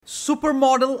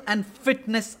Supermodel and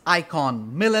fitness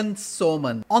icon Milind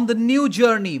Soman on the new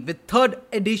journey with third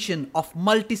edition of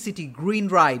Multi-City Green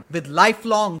Ride with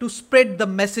Lifelong to spread the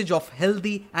message of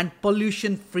healthy and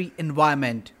pollution-free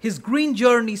environment. His green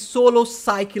journey solo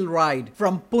cycle ride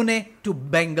from Pune to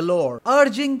Bangalore,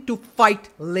 urging to fight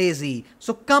lazy.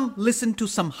 So come listen to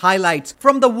some highlights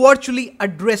from the virtually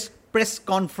addressed press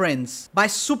conference by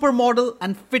supermodel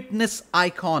and fitness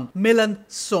icon Milind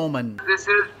Soman. This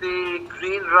is the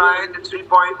Green Ride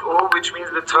 3.0, which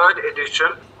means the third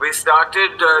edition. We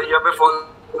started year before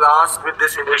last with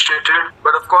this initiative,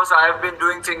 but of course I have been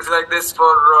doing things like this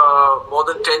for more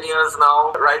than 10 years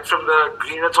now, right from the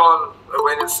Greenathon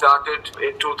when it started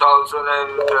in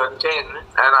 2010,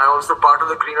 and I also part of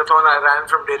the Greenathon. I ran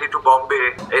from Delhi to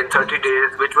Bombay in 30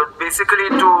 days, which was basically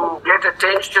to get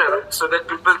attention so that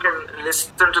people can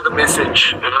listen to the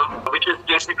message, which is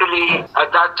basically,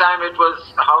 at that time it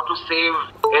was how to save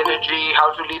energy,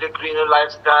 how to lead a greener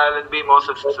lifestyle and be more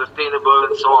sustainable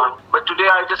and so on. But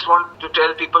today I just want to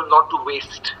tell people not to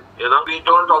waste. We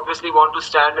don't obviously want to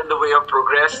stand in the way of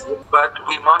progress, but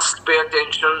we must pay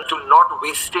attention to not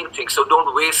wasting things. So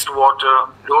don't waste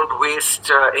water, don't waste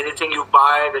anything you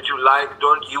buy that you like,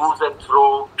 don't use and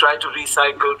throw, try to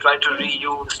recycle, try to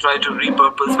reuse, try to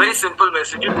repurpose. Very simple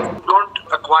messages. Don't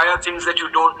acquire things that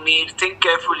you don't need. Think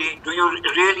carefully. Do you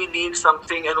really need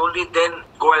something? And only then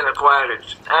go and acquire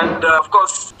it. And of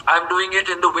course, I'm doing it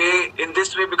in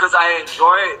this way because I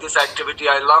enjoy this activity.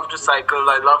 I love to cycle,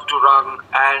 I love to run,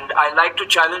 and I like to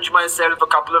challenge myself a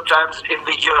couple of times in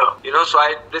the year. So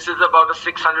this is about a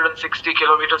 660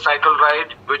 kilometer cycle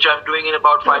ride, which I'm doing in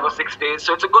about 5 or 6 days.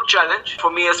 So it's a good challenge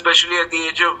for me, especially at the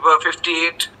age of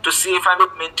 58, to see if I'm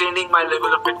maintaining my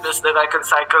level of fitness that I can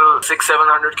cycle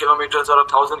 600-700 kilometers or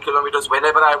 1,000 kilometers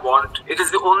whenever I want. It is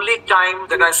the only time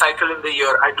that I cycle in the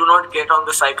year. I do not get on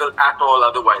the cycle at all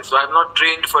otherwise. So I'm not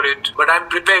trained for it, but I'm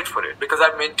prepared for it because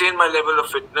I've maintained my level of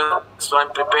fitness. So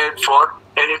I'm prepared for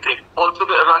anything. Also,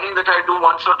 the running that I do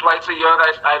once or twice a year,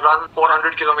 I run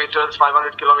 400 kilometers,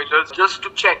 500 kilometers just to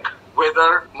check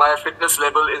whether my fitness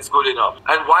level is good enough.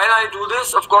 And while I do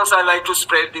this, of course, I like to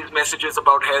spread these messages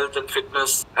about health and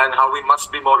fitness and how we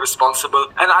must be more responsible.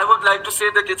 And I would like to say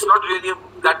that it's not really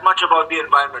that much about the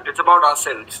environment. It's about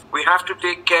ourselves. We have to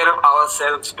take care of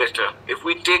ourselves better. If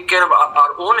we take care of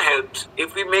our own health,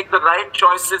 if we make the right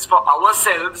choices for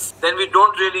ourselves, then we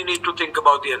don't really need to think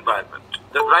about the environment.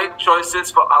 The right choices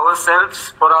for ourselves,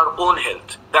 for our own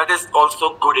health. That is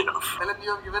also good enough. Milind,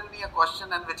 you have given me a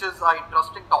question, and which is an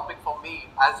interesting topic for me,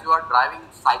 as you are driving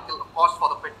cycle, of course, for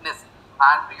the fitness,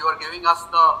 and you are giving us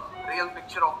the real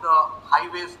picture of the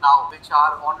highways now, which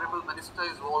our Honorable Minister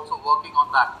is also working on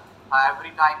that.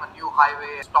 Every time a new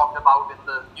highway is talked about in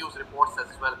the news reports as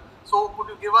well. So could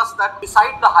you give us that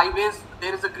beside the highways,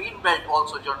 there is a green belt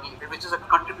also journey, which is a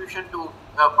contribution to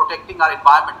protecting our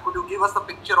environment. Could you give us a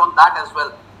picture on that as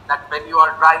well, that when you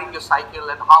are driving your cycle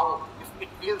and how it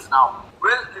feels now?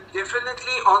 Well,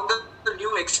 definitely on the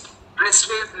new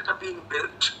expressways that are being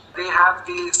built, they have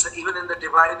these, even in the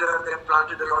divider, they have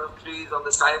planted a lot of trees. On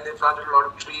the side, they planted a lot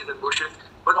of trees and bushes.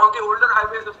 But on the older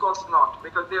highways, of course not,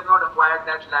 because they have not acquired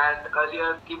that land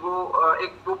earlier.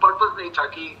 वो purpose नहीं था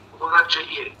कि होना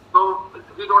चाहिए. So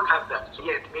we don't have that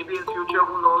yet. Maybe in future,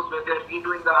 who knows, when they're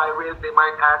redoing the highways, they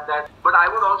might add that. But I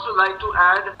would also like to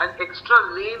add an extra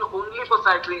lane only for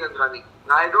cycling and running.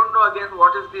 Now, I don't know again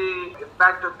what is the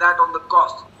impact of that on the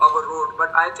cost of a road,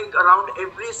 but I think around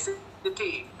every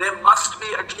city, there must be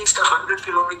at least 100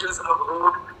 kilometers of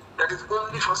road that is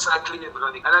only for cycling and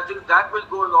running. And I think that will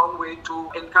go a long way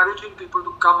to encouraging people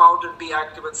to come out and be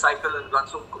active and cycle and run.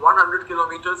 So 100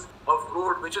 kilometers of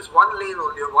road, which is one lane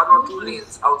only, or 1 or 2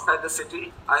 lanes outside the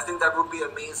city, I think that would be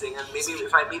amazing. And maybe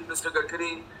if I meet Mr.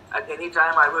 Gadkari at any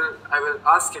time, I will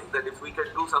ask him that if we can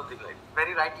do something like that.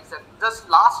 Very rightly said. Just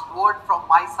last word from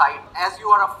my side, as you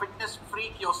are a fitness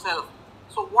freak yourself,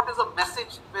 so what is the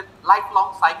message with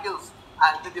Lifelong Cycles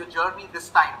and with your journey this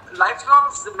time?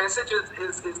 Lifelong's message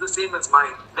is the same as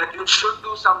mine, that you should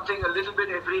do something a little bit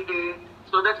every day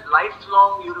so that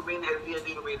lifelong you remain healthy and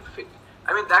you remain fit.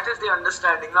 I mean, that is the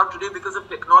understanding. Now today, because of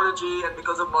technology and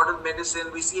because of modern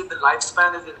medicine, we see the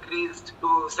lifespan is increased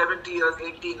to 70 years,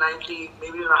 80, 90,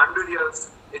 maybe even 100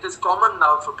 years. It is common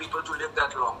now for people to live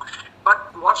that long.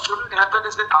 But what shouldn't happen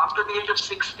is that after the age of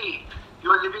 60, you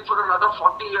are living for another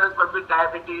 40 years, but with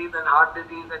diabetes and heart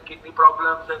disease and kidney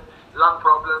problems and lung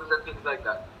problems and things like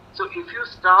that. So if you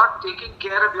start taking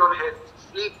care of your health,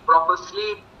 sleep, proper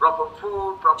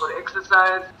food, proper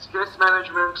exercise, stress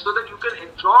management, so that you can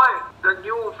enjoy the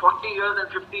new 40 years and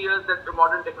 50 years that the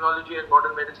modern technology and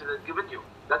modern medicine has given you,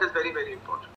 that is very, very important.